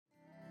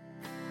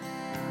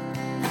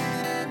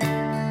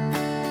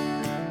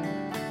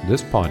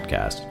This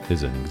podcast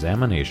is an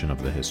examination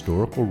of the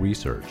historical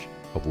research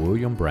of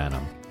William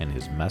Branham and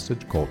his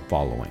message cult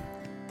following.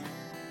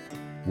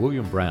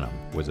 William Branham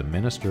was a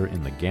minister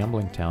in the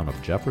gambling town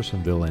of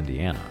Jeffersonville,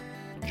 Indiana,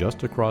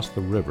 just across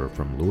the river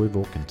from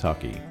Louisville,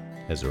 Kentucky,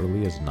 as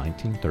early as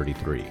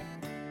 1933.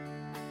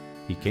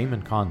 He came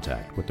in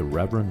contact with the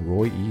Reverend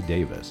Roy E.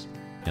 Davis,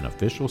 an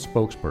official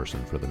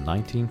spokesperson for the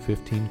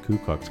 1915 Ku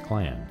Klux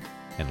Klan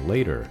and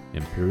later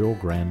Imperial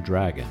Grand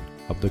Dragon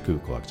of the Ku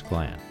Klux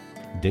Klan.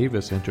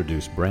 Davis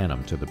introduced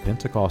Branham to the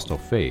Pentecostal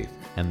faith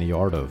and the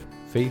art of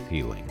faith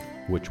healing,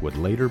 which would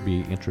later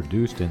be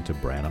introduced into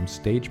Branham's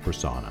stage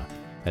persona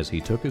as he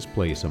took his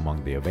place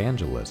among the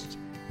evangelists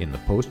in the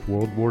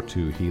post-World War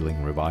II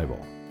healing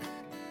revival.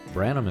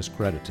 Branham is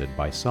credited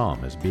by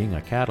some as being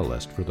a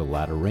catalyst for the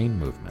Latter Rain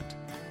movement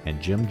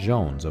and Jim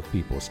Jones of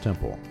People's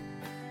Temple.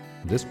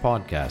 This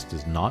podcast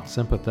is not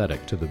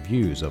sympathetic to the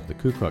views of the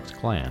Ku Klux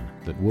Klan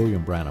that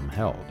William Branham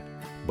held,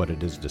 but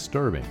it is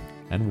disturbing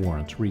and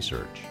warrants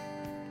research.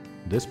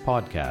 This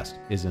podcast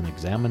is an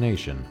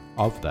examination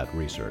of that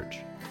research.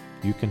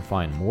 You can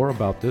find more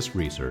about this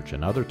research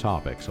and other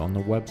topics on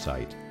the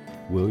website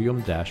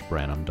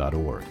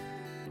william-branham.org.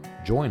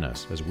 Join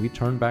us as we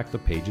turn back the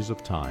pages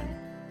of time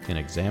and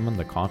examine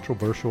the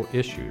controversial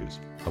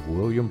issues of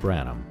William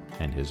Branham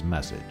and his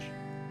message.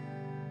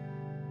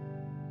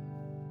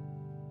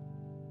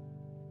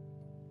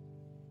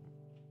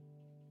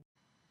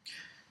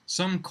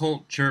 Some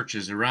cult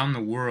churches around the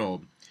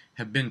world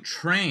have been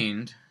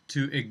trained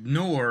to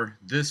ignore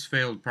this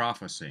failed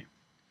prophecy.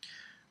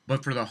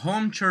 But for the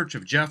home church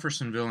of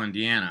Jeffersonville,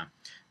 Indiana,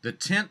 the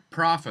 10th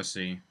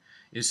prophecy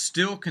is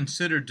still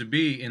considered to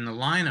be in the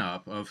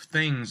lineup of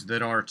things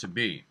that are to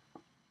be.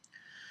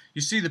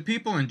 You see, the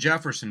people in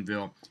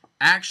Jeffersonville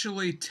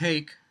actually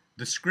take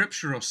the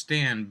scriptural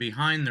stand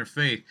behind their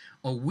faith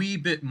a wee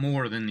bit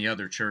more than the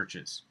other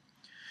churches,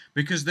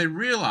 because they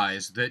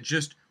realize that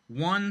just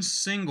one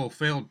single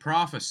failed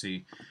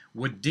prophecy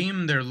would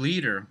deem their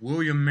leader,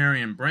 William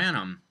Marion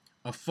Branham,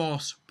 a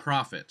false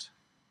prophet.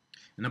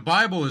 And the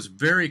Bible is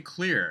very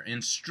clear,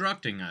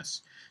 instructing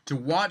us to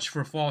watch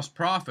for false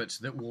prophets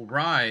that will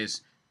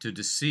rise to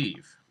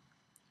deceive.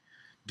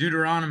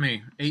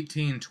 Deuteronomy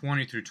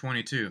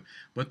 18:20-22,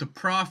 "But the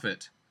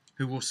prophet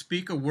who will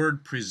speak a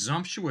word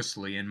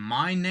presumptuously in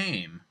my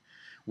name,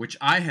 which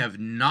I have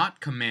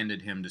not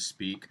commanded him to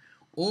speak,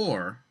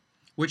 or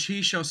which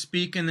he shall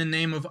speak in the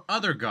name of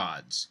other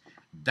gods,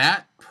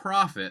 that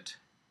prophet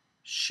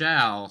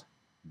shall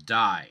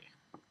die."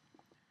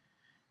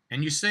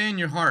 And you say in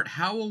your heart,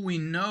 how will we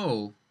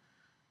know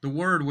the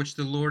word which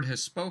the Lord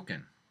has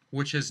spoken,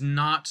 which has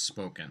not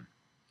spoken?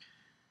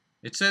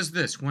 It says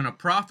this, "When a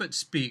prophet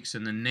speaks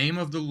in the name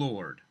of the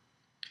Lord,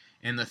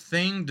 and the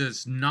thing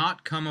does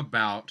not come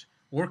about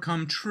or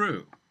come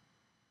true,"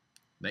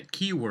 that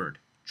key word,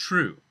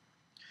 true,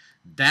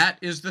 "that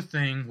is the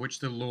thing which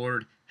the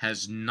Lord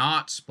has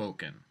not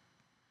spoken.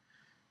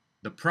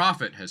 The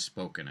prophet has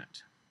spoken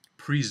it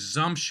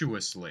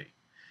presumptuously.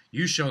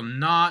 You shall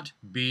not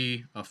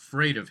be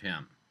afraid of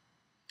him."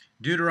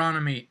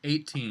 Deuteronomy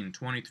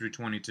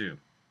 18:20-22.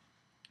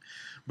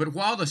 But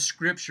while the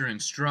scripture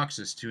instructs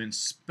us to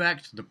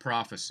inspect the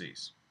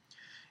prophecies,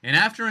 and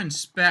after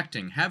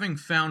inspecting, having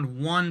found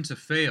one to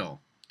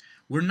fail,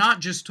 we're not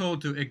just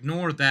told to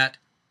ignore that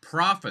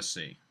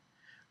prophecy,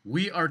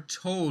 we are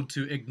told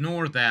to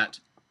ignore that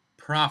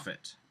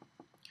prophet.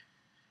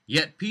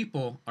 Yet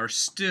people are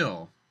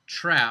still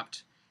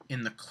trapped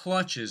in the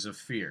clutches of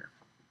fear.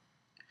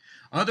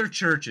 Other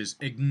churches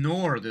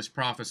ignore this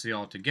prophecy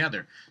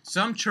altogether.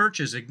 Some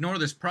churches ignore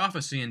this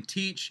prophecy and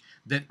teach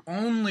that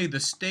only the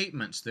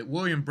statements that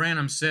William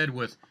Branham said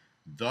with,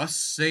 "Thus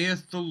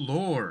saith the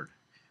Lord,"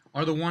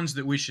 are the ones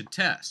that we should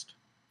test.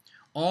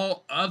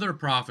 All other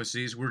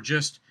prophecies were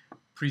just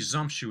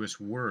presumptuous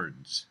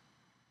words.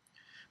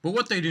 But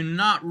what they do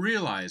not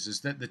realize is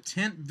that the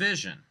 10th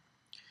vision,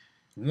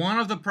 one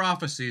of the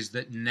prophecies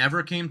that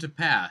never came to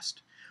pass,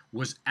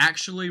 was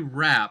actually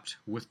wrapped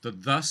with the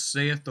 "Thus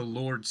saith the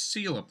Lord"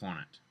 seal upon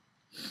it.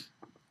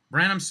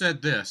 Branham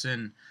said this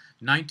in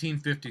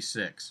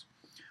 1956,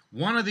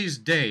 "One of these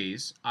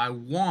days I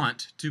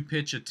want to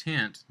pitch a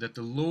tent that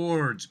the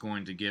Lord's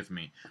going to give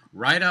me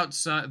right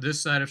outside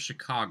this side of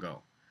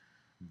Chicago.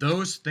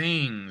 Those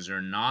things are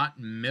not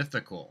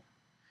mythical.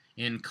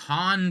 In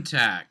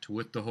contact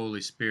with the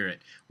Holy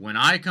Spirit, when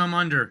I come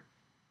under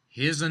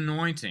His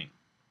anointing,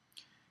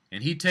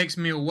 and He takes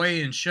me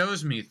away and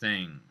shows me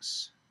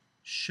things.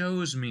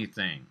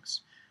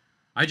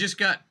 I just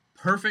got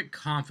perfect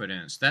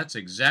confidence." That's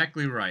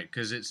exactly right,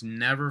 because it's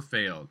never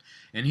failed.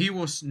 And He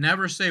will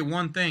never say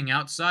one thing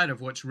outside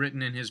of what's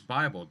written in His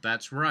Bible.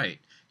 That's right.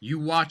 You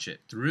watch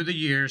it. Through the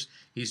years,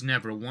 He's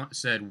never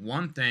said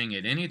one thing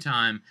at any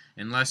time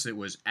unless it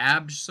was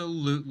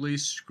absolutely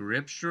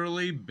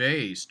scripturally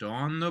based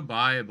on the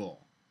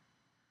Bible.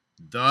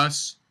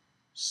 "Thus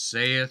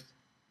saith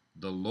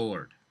the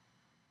Lord."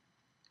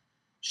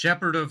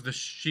 Shepherd of the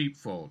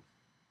Sheepfold,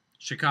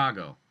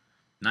 Chicago,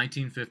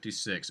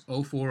 1956,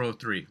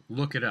 0403.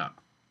 Look it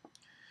up.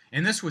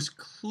 And this was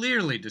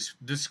clearly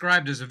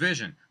described as a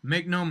vision.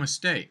 Make no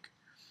mistake.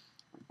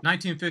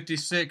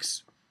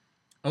 1956,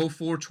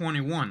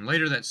 0421,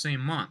 later that same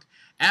month.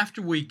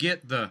 After we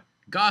get the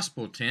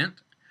gospel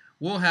tent,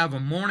 we'll have a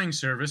morning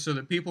service so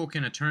that people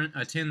can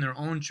attend their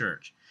own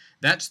church.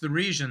 That's the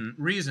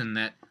reason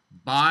that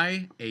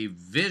by a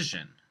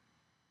vision,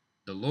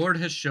 the Lord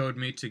has showed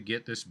me to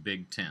get this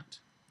big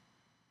tent.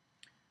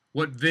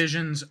 What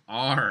visions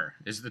are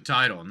is the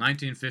title,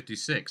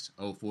 1956,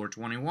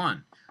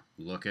 0421.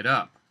 Look it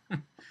up.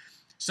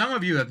 Some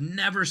of you have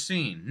never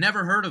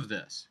heard of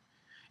this.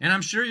 And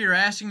I'm sure you're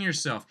asking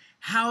yourself,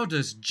 how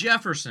does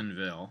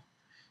Jeffersonville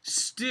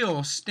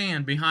still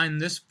stand behind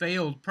this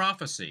failed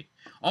prophecy,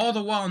 all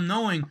the while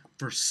knowing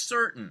for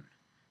certain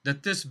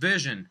that this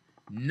vision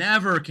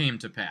never came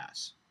to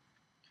pass?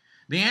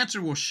 The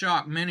answer will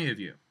shock many of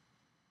you.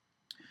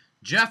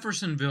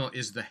 Jeffersonville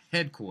is the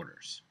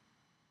headquarters.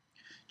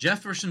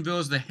 Jeffersonville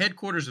is the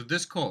headquarters of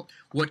this cult.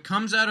 What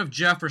comes out of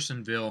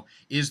Jeffersonville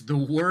is the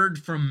word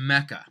from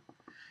Mecca.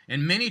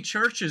 And many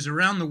churches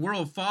around the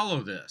world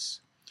follow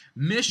this.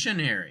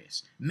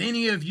 Missionaries,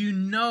 many of you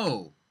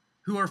know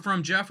who are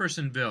from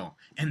Jeffersonville,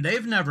 and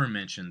they've never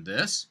mentioned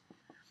this.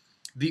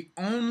 The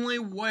only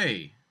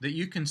way that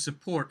you can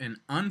support an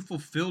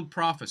unfulfilled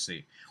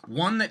prophecy,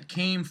 one that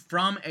came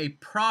from a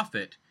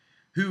prophet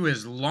who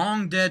is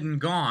long dead and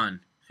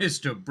gone,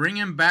 is to bring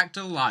him back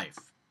to life.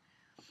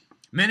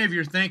 Many of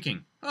you are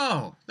thinking,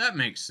 oh, that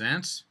makes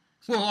sense.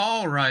 We'll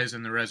all rise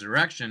in the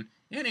resurrection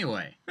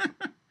anyway.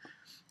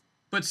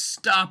 But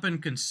stop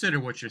and consider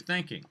what you're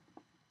thinking.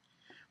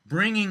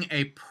 Bringing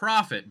a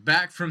prophet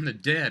back from the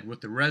dead with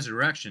the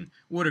resurrection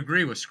would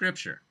agree with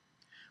Scripture.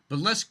 But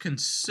let's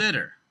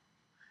consider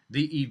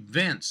the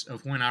events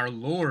of when our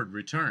Lord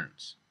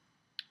returns.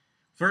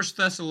 1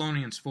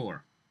 Thessalonians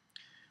 4.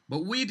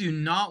 But we do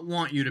not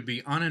want you to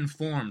be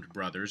uninformed,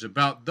 brothers,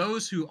 about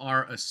those who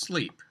are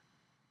asleep,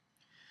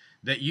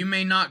 that you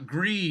may not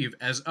grieve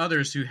as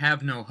others who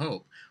have no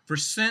hope. For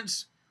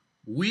since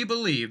we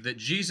believe that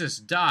Jesus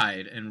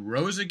died and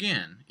rose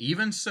again,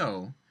 even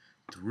so,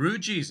 through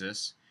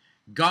Jesus,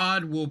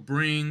 God will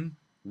bring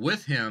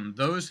with him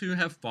those who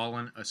have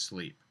fallen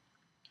asleep.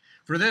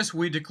 For this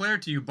we declare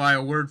to you by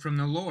a word from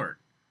the Lord.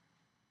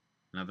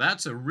 Now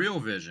that's a real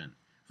vision.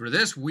 For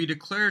this we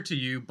declare to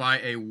you by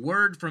a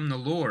word from the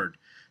Lord,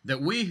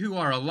 that we who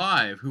are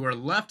alive, who are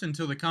left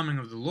until the coming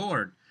of the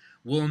Lord,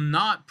 will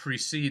not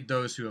precede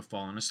those who have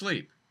fallen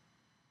asleep.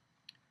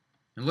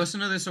 And listen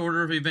to this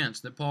order of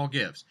events that Paul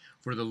gives.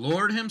 For the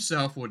Lord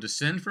himself will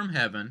descend from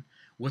heaven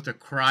with a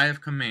cry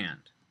of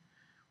command,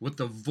 with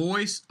the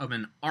voice of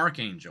an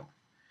archangel,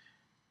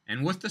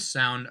 and with the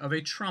sound of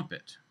a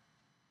trumpet,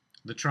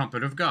 the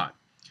trumpet of God.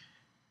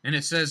 And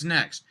it says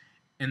next,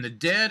 and the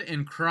dead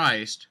in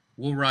Christ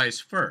will rise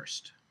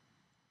first.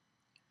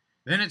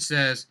 Then it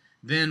says,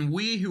 then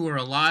we who are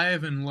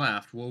alive and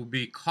left will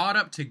be caught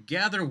up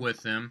together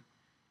with them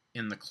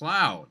in the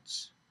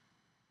clouds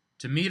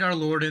to meet our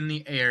Lord in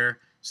the air,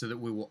 so that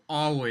we will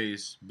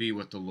always be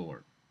with the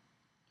Lord.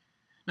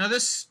 Now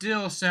this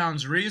still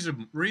sounds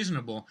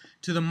reasonable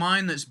to the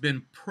mind that's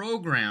been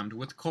programmed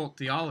with cult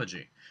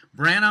theology.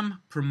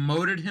 Branham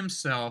promoted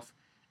himself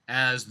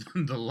as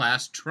the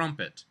last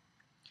trumpet.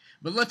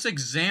 But let's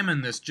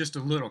examine this just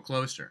a little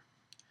closer.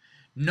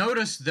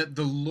 Notice that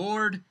the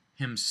Lord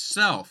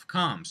himself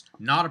comes,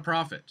 not a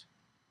prophet.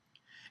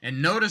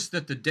 And notice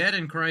that the dead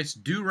in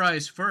Christ do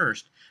rise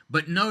first,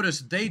 but notice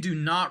they do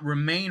not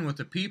remain with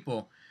the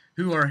people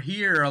who are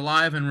here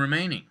alive and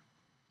remaining.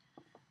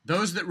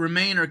 Those that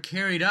remain are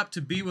carried up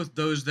to be with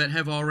those that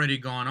have already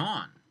gone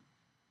on.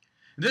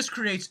 This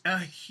creates a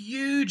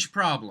huge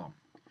problem.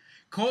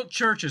 Cult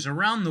churches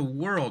around the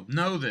world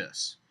know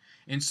this,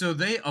 and so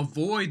they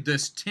avoid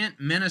this tent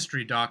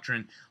ministry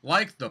doctrine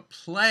like the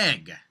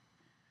plague.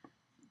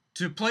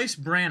 To place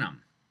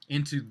Branham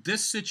into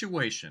this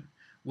situation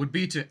would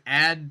be to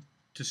add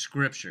to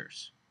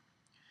Scriptures,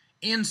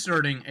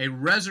 inserting a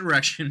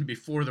resurrection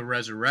before the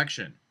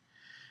resurrection.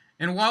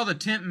 And while the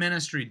tent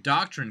ministry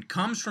doctrine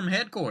comes from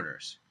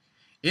headquarters,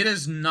 it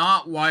is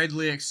not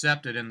widely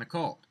accepted in the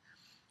cult.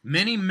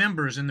 Many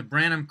members in the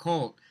Branham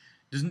cult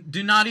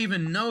do not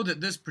even know that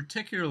this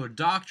particular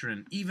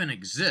doctrine even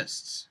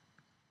exists.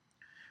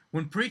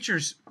 When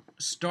preachers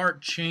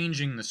start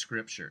changing the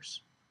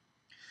Scriptures,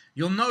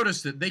 you'll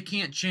notice that they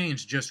can't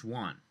change just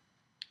one.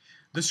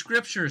 The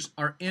Scriptures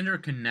are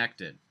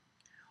interconnected,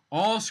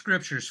 all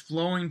Scriptures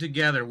flowing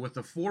together with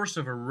the force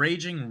of a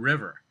raging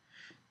river.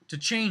 To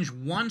change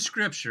one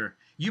Scripture,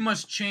 you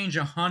must change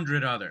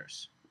 100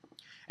 others.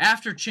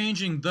 After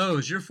changing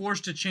those, you're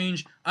forced to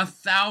change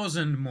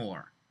 1,000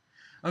 more.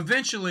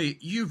 Eventually,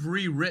 you've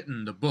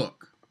rewritten the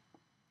book.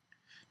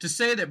 To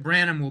say that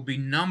Branham will be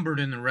numbered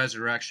in the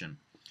resurrection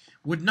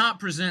would not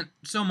present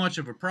so much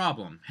of a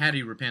problem had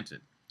he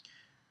repented.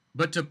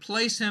 But to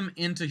place him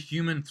into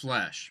human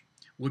flesh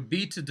would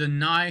be to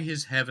deny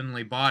his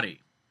heavenly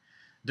body,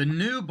 the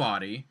new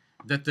body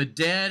that the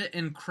dead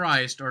in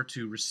Christ are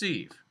to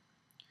receive.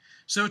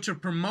 So to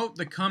promote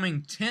the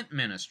coming tent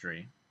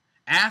ministry,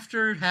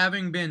 after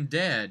having been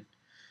dead,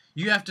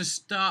 You have to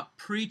stop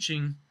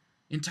preaching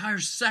entire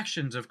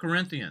sections of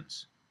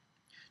Corinthians.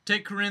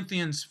 Take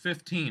Corinthians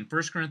 15,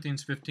 1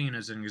 Corinthians 15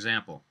 as an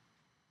example.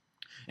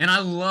 And I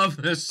love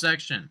this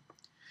section.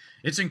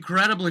 It's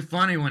incredibly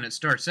funny when it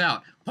starts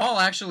out. Paul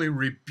actually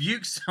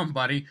rebukes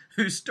somebody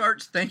who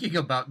starts thinking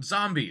about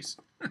zombies.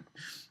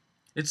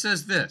 It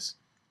says this,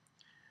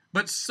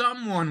 "But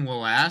someone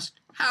will ask,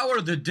 how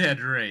are the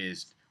dead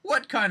raised?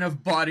 What kind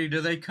of body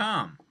do they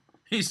come?"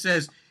 He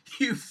says,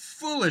 "You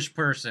foolish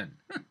person.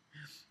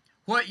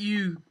 What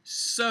you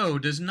sow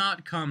does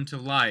not come to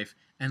life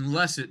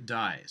unless it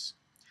dies.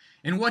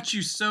 And what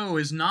you sow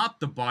is not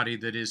the body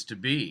that is to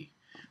be,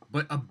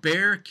 but a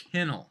bare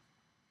kennel,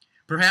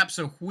 perhaps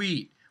a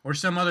wheat or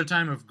some other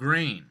type of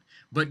grain.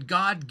 But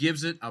God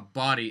gives it a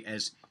body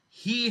as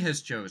He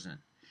has chosen,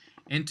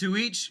 and to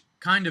each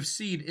kind of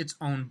seed its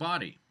own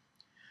body.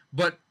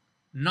 But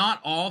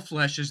not all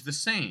flesh is the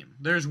same.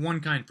 There's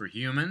one kind for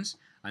humans,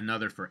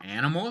 another for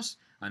animals,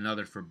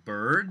 another for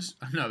birds,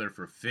 another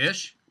for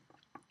fish."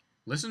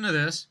 Listen to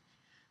this.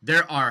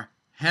 "There are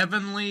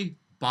heavenly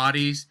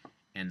bodies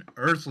and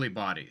earthly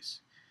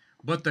bodies.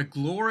 But the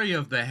glory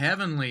of the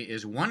heavenly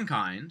is one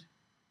kind,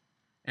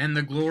 and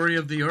the glory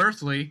of the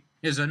earthly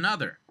is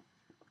another.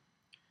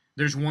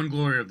 There's one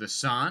glory of the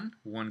sun,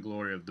 one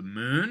glory of the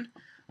moon,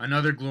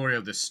 another glory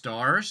of the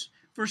stars,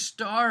 for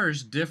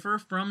stars differ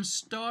from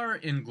star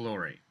in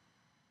glory."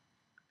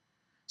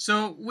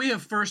 So we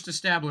have first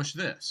established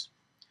this,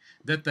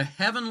 that the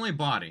heavenly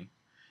body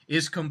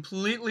is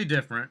completely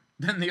different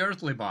than the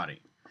earthly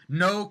body.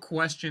 No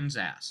questions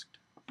asked.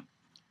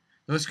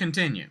 Let's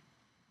continue.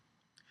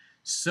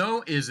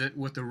 "So is it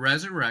with the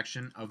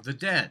resurrection of the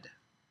dead."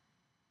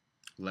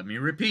 Let me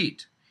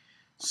repeat.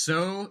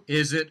 So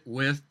is it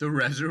with the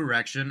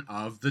resurrection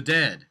of the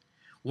dead.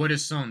 What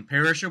is sown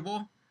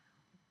perishable?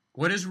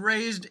 What is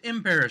raised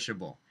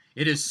imperishable?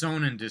 It is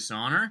sown in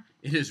dishonor.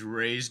 It is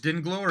raised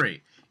in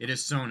glory. It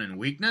is sown in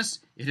weakness.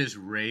 It is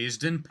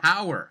raised in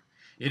power.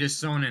 It is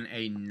sown in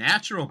a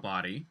natural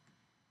body.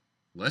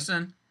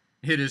 Listen,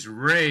 it is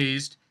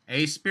raised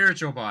a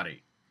spiritual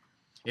body.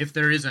 If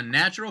there is a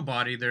natural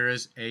body, there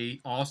is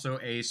also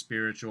a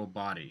spiritual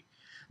body.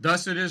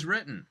 Thus it is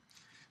written,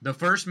 the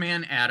first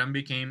man, Adam,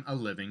 became a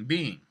living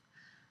being.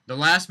 The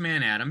last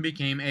man, Adam,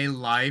 became a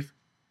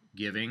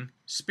life-giving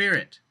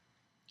spirit.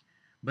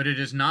 But it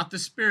is not the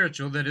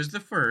spiritual that is the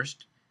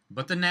first,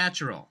 but the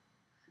natural,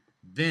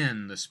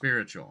 then the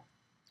spiritual.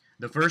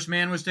 The first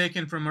man was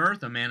taken from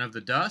earth, a man of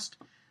the dust.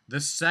 The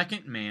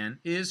second man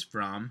is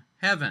from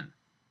heaven.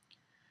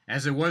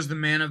 As it was the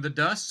man of the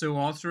dust, so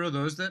also are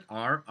those that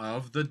are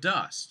of the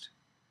dust.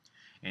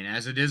 And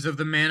as it is of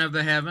the man of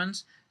the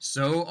heavens,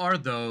 so are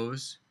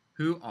those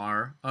who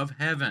are of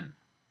heaven.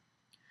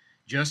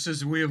 Just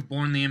as we have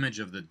borne the image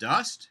of the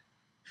dust,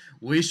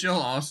 we shall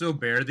also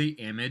bear the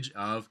image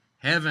of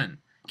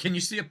heaven. Can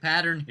you see a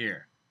pattern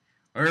here?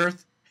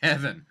 Earth,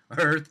 heaven,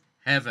 earth,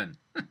 heaven.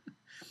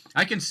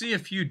 I can see a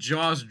few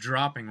jaws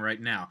dropping right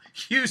now.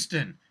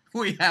 Houston,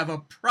 we have a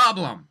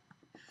problem.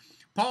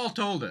 Paul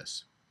told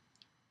us.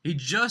 He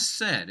just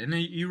said, and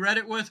you read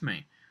it with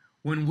me,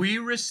 when we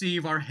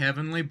receive our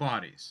heavenly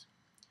bodies,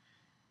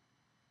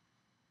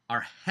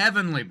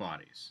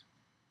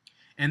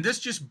 and this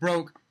just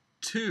broke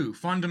two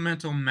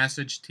fundamental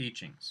message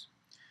teachings.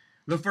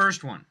 The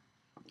first one,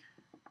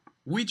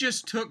 we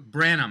just took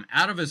Branham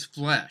out of his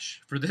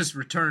flesh for this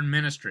return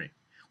ministry.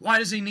 Why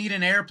does he need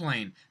an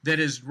airplane that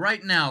is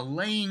right now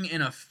laying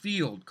in a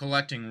field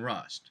collecting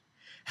rust?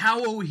 How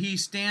will he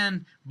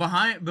stand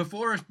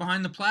before us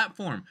behind the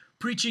platform,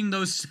 preaching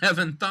those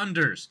 7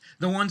 thunders,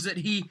 the ones that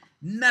he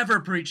never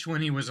preached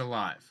when he was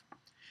alive?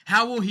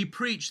 How will he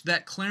preach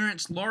that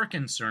Clarence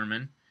Larkin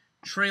sermon,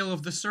 Trail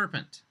of the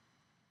Serpent?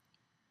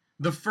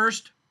 The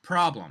first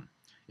problem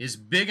is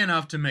big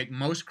enough to make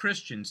most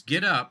Christians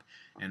get up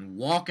and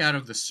walk out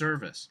of the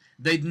service.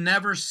 They'd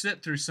never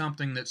sit through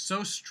something that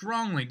so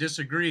strongly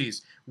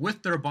disagrees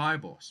with their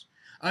Bibles.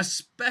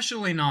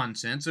 Especially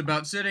nonsense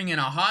about sitting in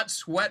a hot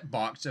sweat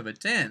box of a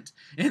tent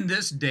in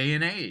this day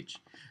and age.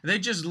 They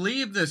just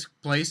leave this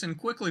place and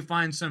quickly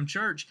find some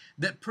church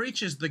that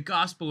preaches the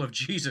gospel of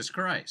Jesus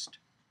Christ.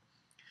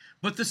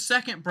 But the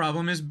second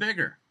problem is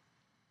bigger.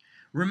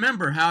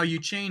 Remember how you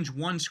change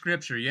one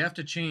scripture, you have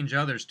to change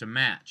others to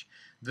match.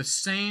 The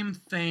same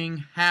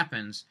thing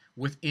happens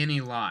with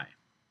any lie.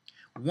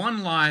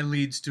 One lie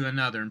leads to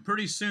another, and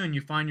pretty soon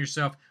you find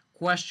yourself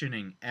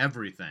questioning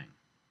everything.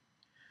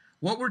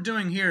 What we're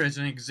doing here is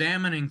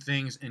examining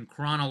things in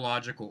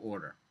chronological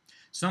order,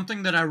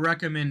 something that I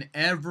recommend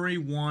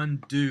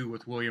everyone do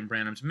with William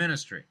Branham's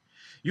ministry.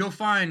 You'll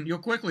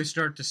quickly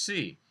start to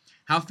see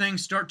how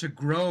things start to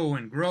grow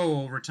and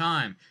grow over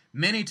time,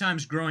 many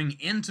times growing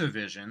into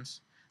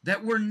visions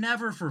that were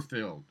never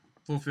fulfilled.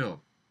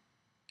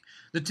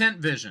 The tent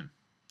vision,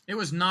 it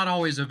was not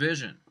always a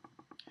vision.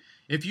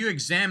 If you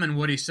examine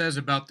what he says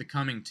about the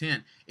coming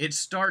tent, it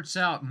starts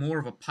out more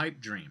of a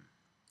pipe dream.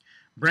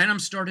 Branham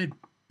started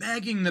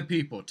begging the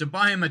people to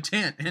buy him a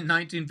tent in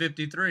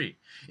 1953.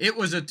 It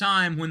was a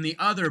time when the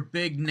other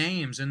big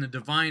names in the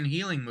divine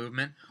healing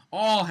movement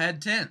all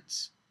had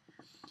tents.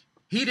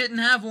 He didn't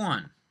have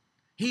one.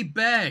 He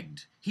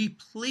begged, he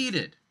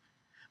pleaded,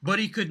 but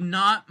he could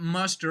not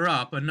muster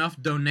up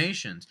enough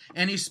donations,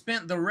 and he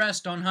spent the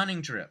rest on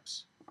hunting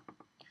trips.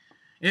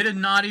 It had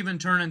not even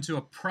turned into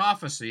a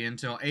prophecy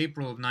until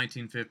April of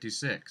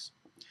 1956.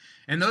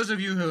 And those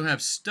of you who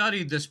have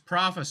studied this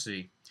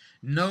prophecy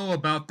know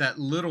about that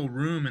little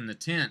room in the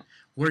tent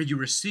where you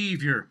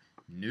receive your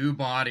new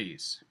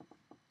bodies.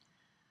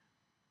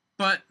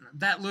 But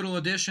that little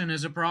addition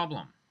is a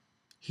problem.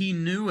 He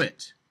knew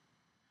it,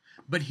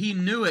 but he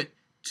knew it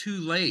too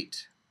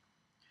late.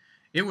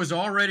 It was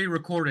already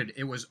recorded.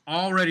 It was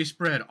already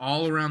spread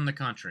all around the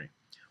country.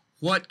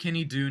 What can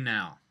he do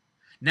now?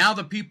 Now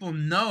the people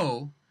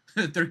know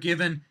that they're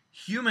given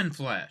human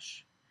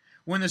flesh,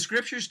 when the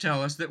scriptures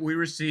tell us that we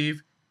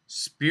receive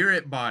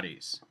spirit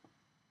bodies.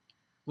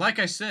 Like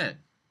I said,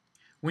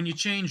 when you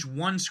change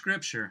one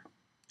scripture,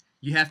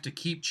 you have to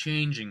keep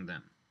changing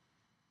them.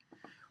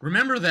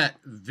 Remember that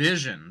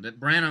vision that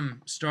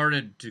Branham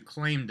started to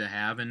claim to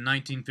have in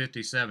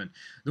 1957,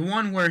 the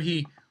one where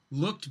he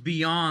looked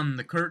beyond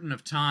the curtain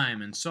of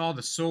time and saw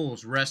the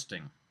souls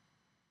resting.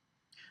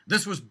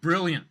 This was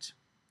brilliant.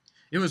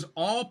 It was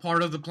all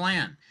part of the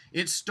plan.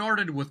 It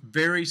started with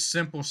very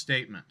simple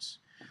statements.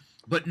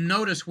 But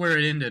notice where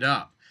it ended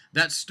up.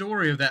 That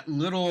story of that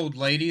little old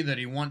lady that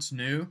he once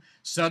knew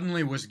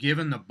suddenly was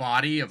given the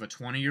body of a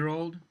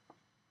 20-year-old.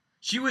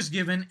 She was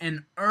given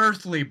an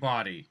earthly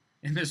body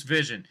in this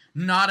vision,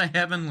 not a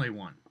heavenly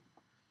one.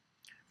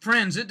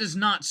 Friends, it does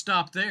not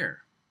stop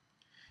there.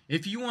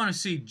 If you want to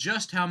see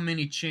just how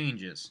many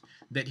changes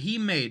that he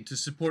made to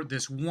support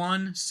this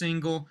one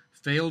single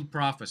failed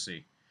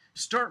prophecy,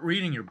 start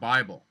reading your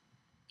Bible.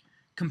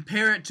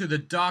 Compare it to the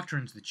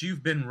doctrines that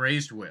you've been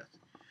raised with.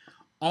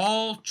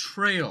 All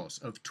trails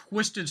of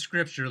twisted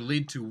scripture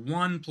lead to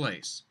one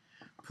place: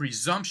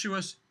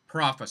 presumptuous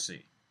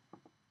prophecy.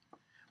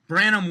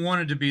 Branham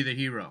wanted to be the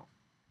hero.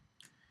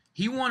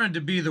 He wanted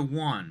to be the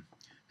one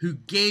who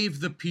gave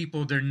the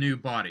people their new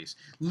bodies,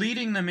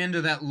 leading them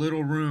into that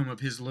little room of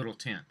his little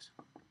tent.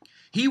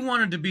 He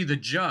wanted to be the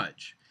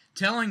judge,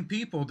 telling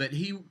people that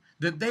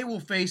they will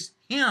face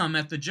him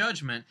at the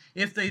judgment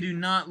if they do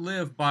not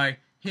live by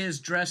his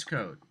dress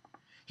code.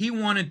 He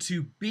wanted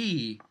to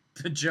be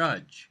the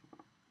judge.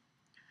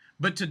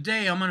 But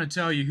today I'm going to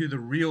tell you who the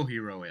real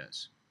hero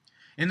is.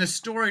 And the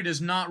story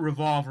does not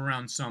revolve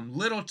around some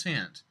little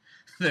tent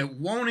that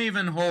won't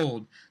even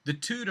hold the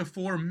 2 to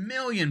 4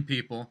 million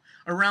people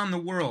around the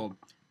world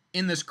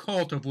in this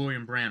cult of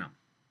William Branham.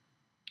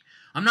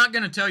 I'm not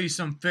going to tell you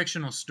some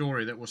fictional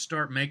story that will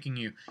start making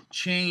you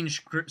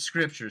change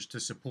scriptures to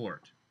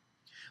support.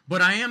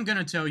 But I am going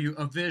to tell you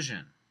a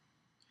vision.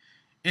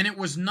 And it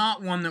was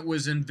not one that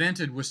was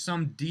invented with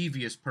some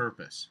devious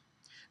purpose.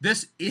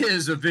 This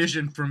is a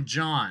vision from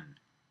John.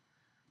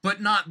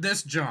 But not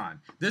this John.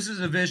 This is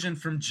a vision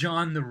from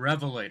John the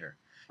Revelator.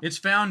 It's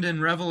found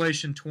in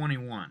Revelation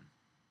 21.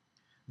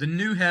 The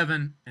new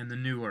heaven and the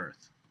new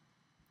earth.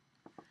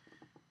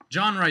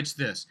 John writes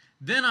this: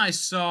 "Then I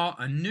saw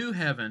a new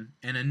heaven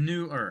and a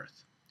new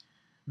earth.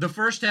 The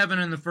first heaven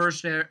and the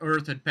first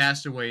earth had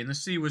passed away, and the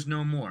sea was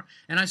no more.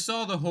 And I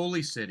saw the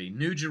holy city,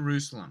 New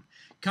Jerusalem,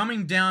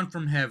 coming down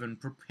from heaven,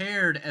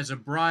 prepared as a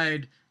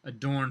bride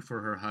adorned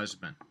for her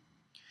husband.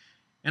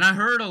 And I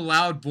heard a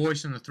loud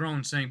voice in the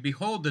throne saying,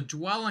 Behold, the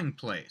dwelling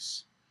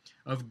place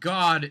of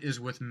God is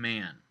with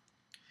man.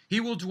 He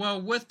will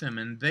dwell with them,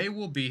 and they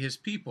will be his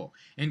people,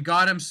 and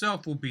God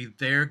himself will be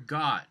their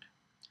God.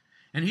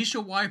 And he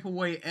shall wipe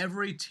away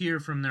every tear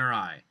from their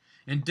eye,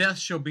 and death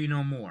shall be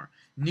no more.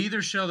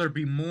 Neither shall there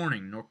be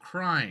mourning, nor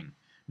crying,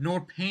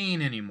 nor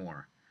pain any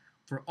more,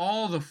 for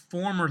all the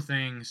former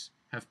things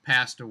have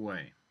passed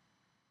away.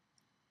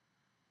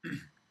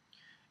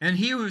 And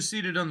he who is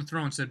seated on the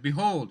throne said,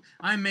 Behold,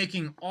 I am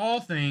making all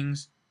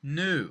things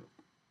new.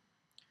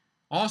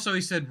 Also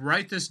he said,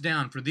 Write this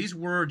down, for these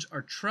words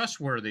are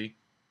trustworthy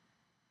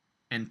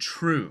and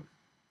true.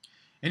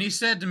 And he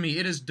said to me,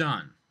 It is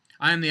done.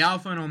 I am the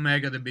Alpha and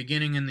Omega, the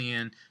beginning and the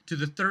end. To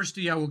the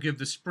thirsty I will give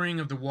the spring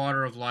of the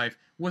water of life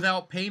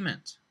without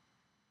payment,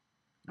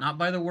 not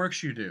by the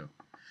works you do.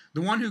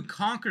 The one who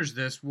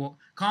conquers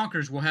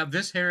will have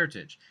this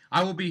heritage.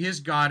 I will be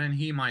his God, and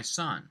he my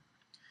son.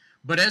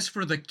 But as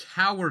for the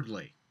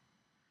cowardly,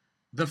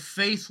 the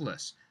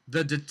faithless,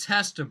 the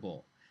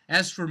detestable,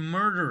 as for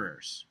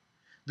murderers,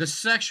 the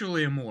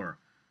sexually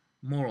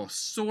immoral,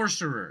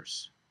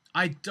 sorcerers,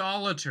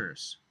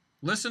 idolaters,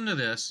 listen to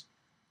this,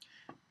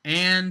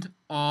 and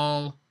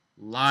all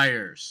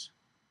liars,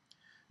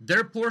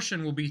 their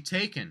portion will be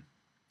taken.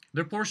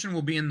 Their portion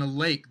will be in the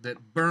lake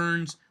that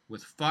burns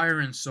with fire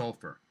and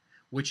sulfur,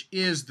 which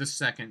is the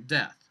second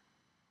death.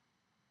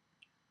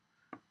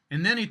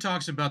 And then he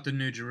talks about the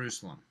New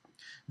Jerusalem.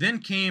 Then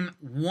came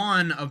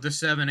one of the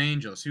 7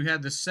 angels, who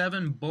had the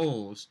 7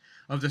 bowls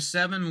of the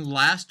 7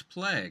 last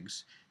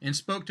plagues, and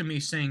spoke to me,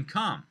 saying,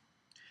 Come,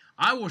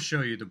 I will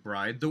show you the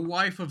bride, the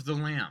wife of the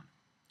Lamb.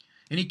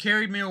 And he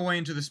carried me away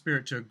into the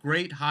Spirit to a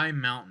great high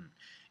mountain,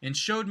 and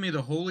showed me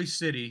the holy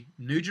city,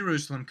 New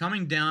Jerusalem,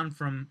 coming down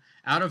from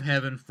out of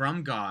heaven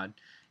from God,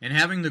 and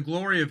having the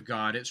glory of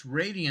God, its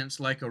radiance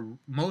like a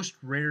most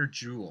rare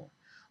jewel,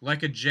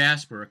 like a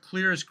jasper,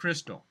 clear as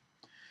crystal.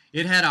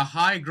 It had a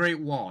high great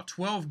wall,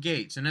 12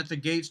 gates, and at the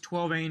gates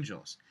 12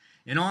 angels.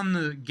 And on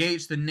the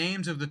gates the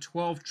names of the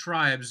 12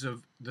 tribes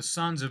of the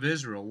sons of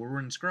Israel were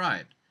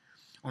inscribed.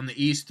 On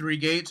the east 3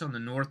 gates, on the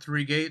north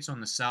 3 gates,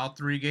 on the south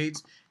 3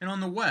 gates, and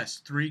on the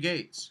west 3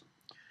 gates.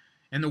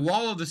 And the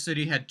wall of the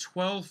city had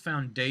 12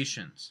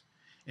 foundations,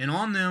 and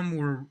on them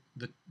were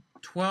the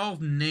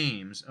 12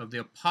 names of the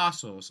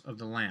apostles of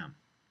the Lamb.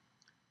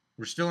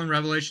 We're still in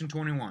Revelation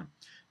 21.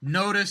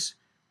 Notice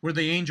where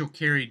the angel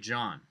carried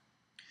John.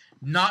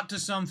 Not to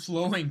some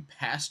flowing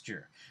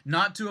pasture,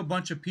 not to a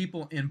bunch of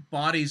people in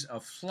bodies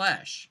of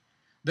flesh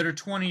that are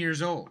 20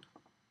 years old.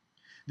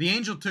 The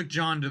angel took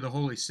John to the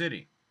holy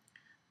city,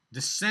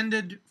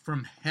 descended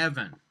from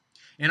heaven.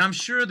 And I'm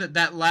sure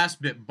that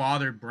last bit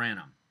bothered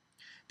Branham.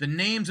 The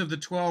names of the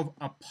 12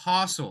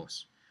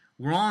 apostles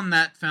were on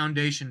that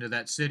foundation to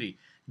that city,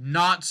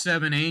 not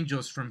 7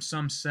 angels from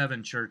some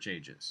 7 church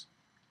ages.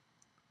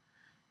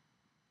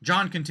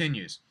 John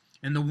continues,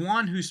 and the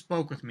one who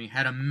spoke with me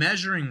had a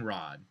measuring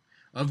rod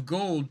of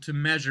gold to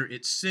measure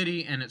its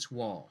city and its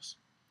walls.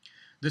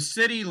 The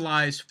city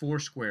lies 4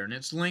 and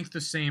its length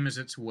the same as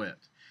its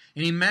width.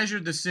 And he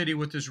measured the city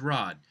with his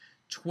rod,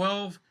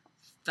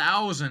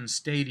 12,000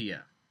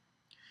 stadia.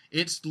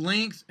 Its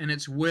length and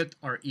its width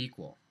are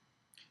equal.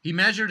 He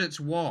measured its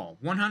wall,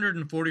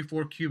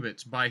 144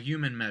 cubits by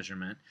human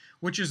measurement,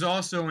 which is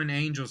also an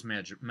angel's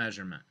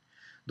measurement.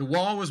 The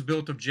wall was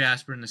built of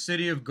jasper, and the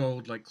city of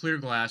gold like clear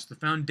glass. The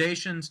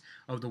foundations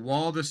of the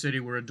wall of the city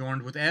were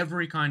adorned with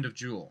every kind of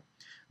jewel.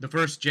 The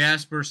first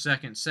jasper,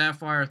 second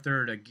sapphire,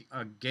 third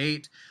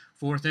agate,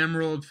 fourth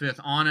emerald, fifth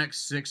onyx,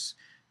 sixth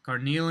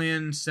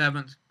carnelian,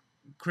 seventh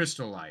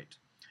chrysolite,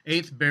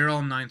 eighth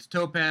beryl, ninth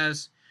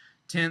topaz,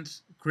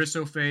 10th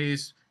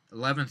chrysoprase,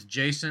 11th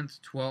jacinth,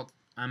 12th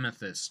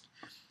amethyst.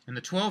 And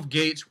the 12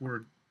 gates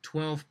were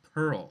 12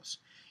 pearls,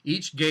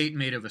 each gate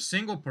made of a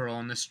single pearl,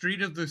 and the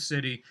street of the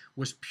city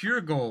was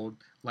pure gold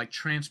like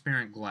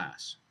transparent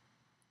glass.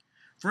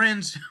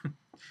 Friends,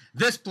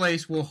 this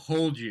place will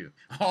hold you,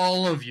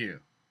 all of you.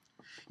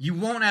 You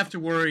won't have to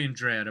worry and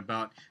dread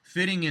about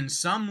fitting in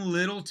some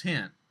little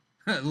tent,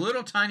 a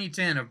little tiny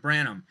tent of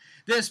Branham.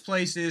 This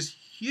place is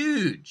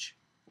huge.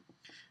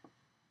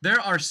 There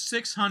are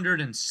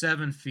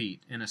 607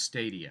 feet in a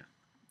stadia.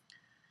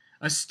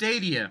 A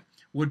stadia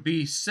would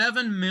be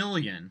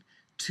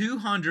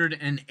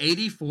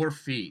 7,284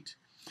 feet,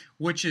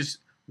 which is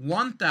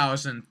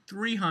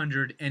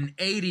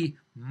 1,380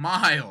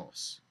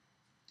 miles.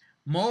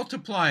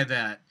 Multiply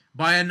that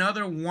by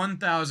another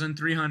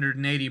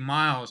 1,380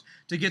 miles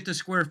to get the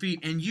square feet,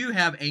 and you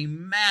have a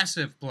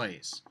massive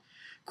place.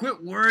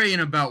 Quit worrying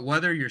about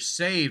whether you're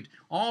saved,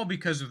 all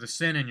because of the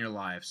sin in your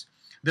lives,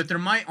 that there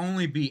might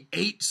only be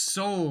 8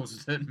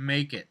 souls that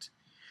make it.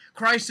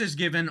 Christ has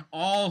given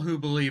all who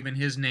believe in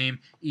his name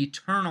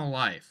eternal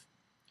life,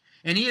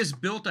 and he has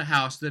built a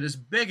house that is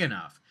big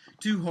enough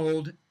to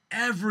hold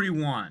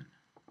everyone.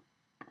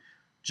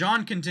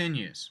 John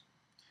continues,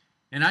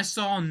 and I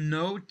saw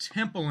no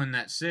temple in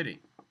that city,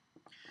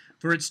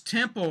 for its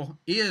temple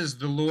is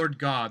the Lord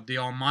God, the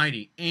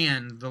Almighty,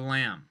 and the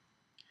Lamb.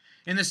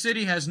 And the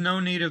city has no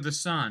need of the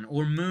sun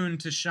or moon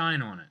to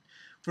shine on it,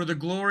 for the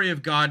glory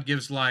of God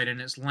gives light, and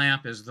its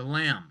lamp is the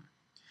Lamb.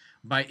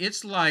 By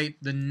its light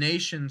the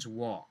nations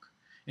walk,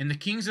 and the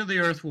kings of the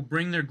earth will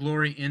bring their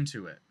glory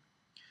into it.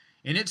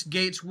 And its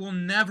gates will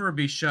never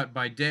be shut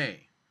by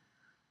day,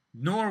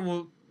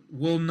 nor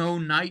will no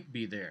night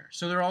be there.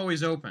 So they're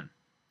always open.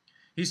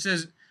 He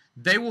says,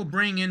 they will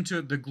bring into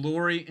it the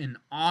glory and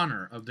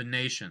honor of the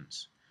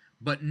nations,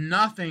 but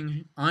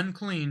nothing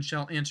unclean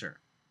shall enter,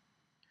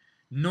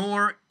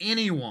 nor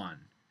anyone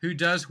who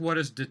does what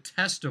is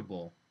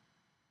detestable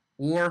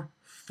or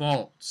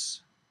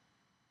false.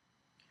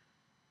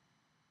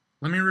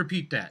 Let me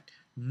repeat that.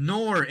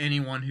 Nor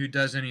anyone who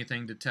does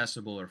anything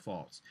detestable or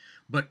false,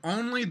 but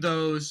only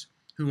those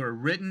who are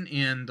written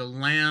in the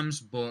Lamb's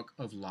book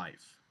of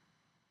life.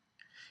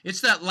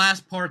 It's that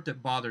last part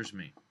that bothers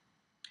me.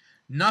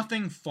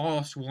 Nothing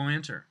false will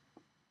enter.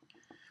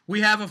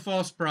 We have a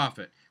false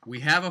prophet. We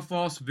have a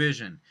false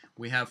vision.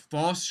 We have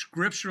false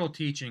scriptural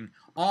teaching,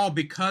 all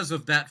because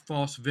of that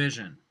false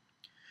vision.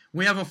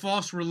 We have a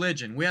false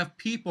religion. We have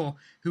people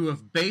who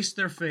have based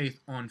their faith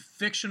on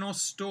fictional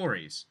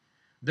stories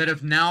that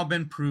have now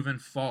been proven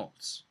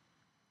false.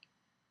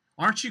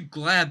 Aren't you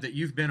glad that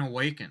you've been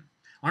awakened?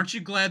 Aren't you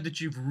glad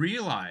that you've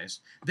realized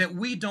that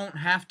we don't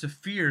have to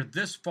fear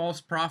this false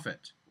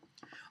prophet?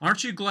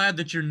 Aren't you glad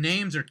that your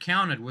names are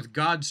counted with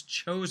God's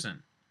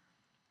chosen?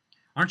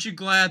 Aren't you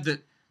glad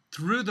that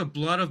through the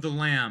blood of the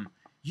Lamb,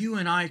 you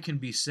and I can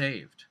be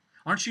saved?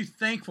 Aren't you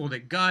thankful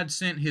that God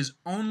sent his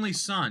only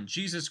Son,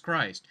 Jesus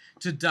Christ,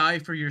 to die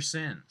for your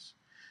sins?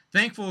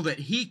 Thankful that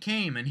he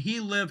came and he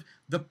lived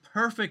the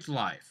perfect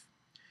life.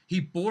 He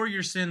bore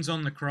your sins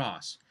on the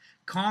cross,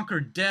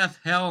 conquered death,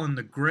 hell, and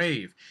the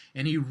grave,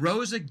 and he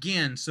rose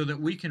again so that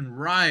we can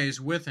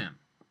rise with him.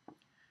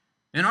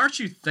 And aren't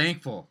you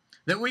thankful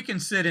that we can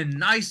sit in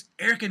nice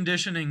air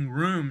conditioning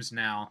rooms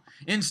now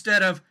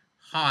instead of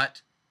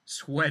hot,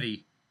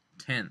 sweaty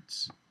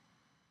tents.